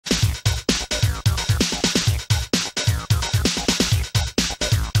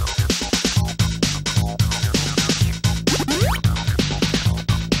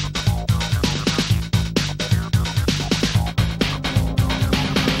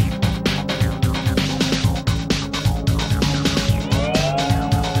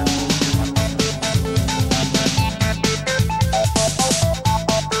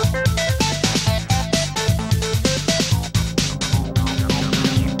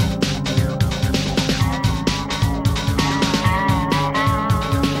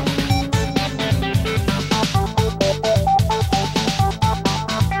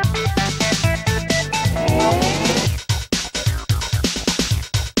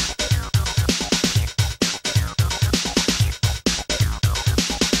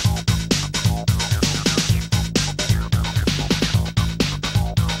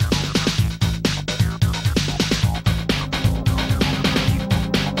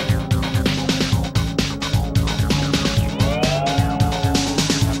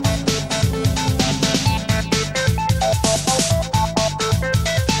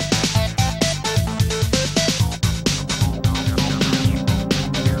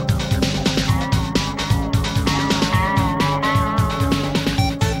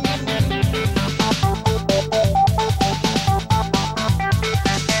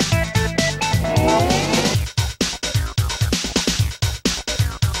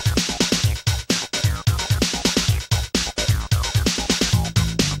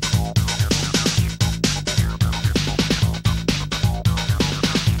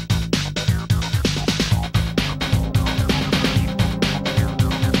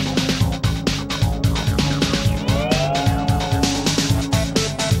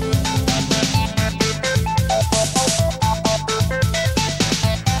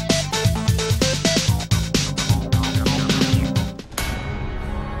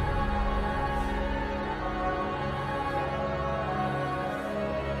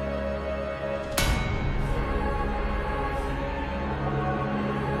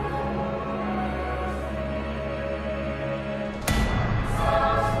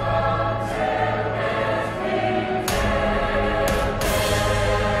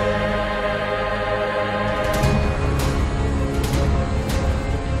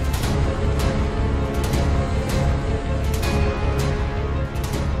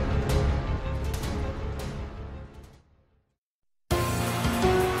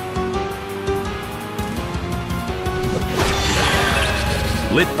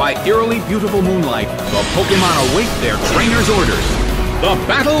Lit by eerily beautiful moonlight, the Pokémon await their trainer's orders. The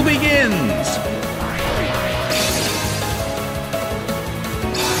battle begins!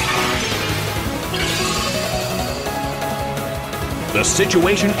 The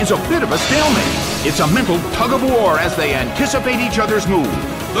situation is a bit of a stalemate. It's a mental tug-of-war as they anticipate each other's move.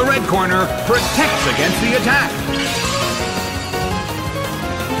 The red corner protects against the attack.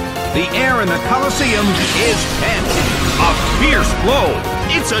 The air in the Colosseum is tense. A fierce blow.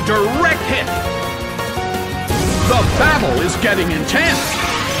 It's a direct hit. The battle is getting intense.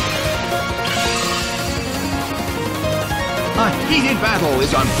 A heated battle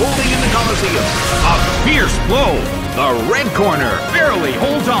is unfolding in the Colosseum. A fierce blow. The red corner barely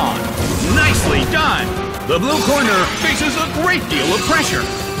holds on. Nicely done. The blue corner faces a great deal of pressure.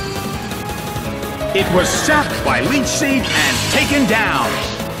 It was sapped by Leech Seed and taken down.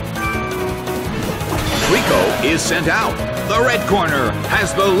 Treecko is sent out. The red corner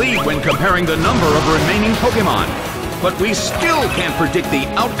has the lead when comparing the number of remaining Pokémon. But we still can't predict the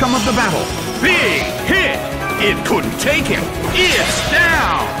outcome of the battle. Big hit! It couldn't take him. It's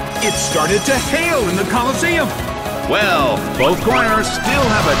down! It started to hail in the Colosseum. Well, both corners still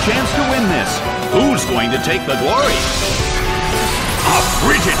have a chance to win this. Who's going to take the glory? A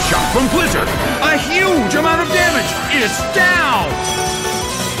frigid shot from Blizzard. A huge amount of damage. It's down!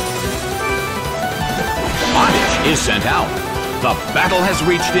 Oddish is sent out. The battle has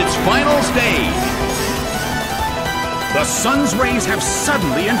reached its final stage. The sun's rays have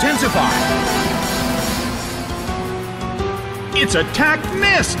suddenly intensified. Its attack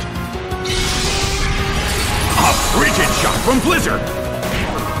missed. A frigid shot from Blizzard.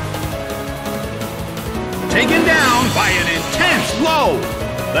 Taken down by an intense blow.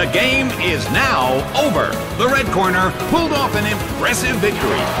 The game is now over. The red corner pulled off an impressive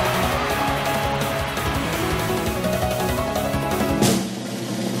victory.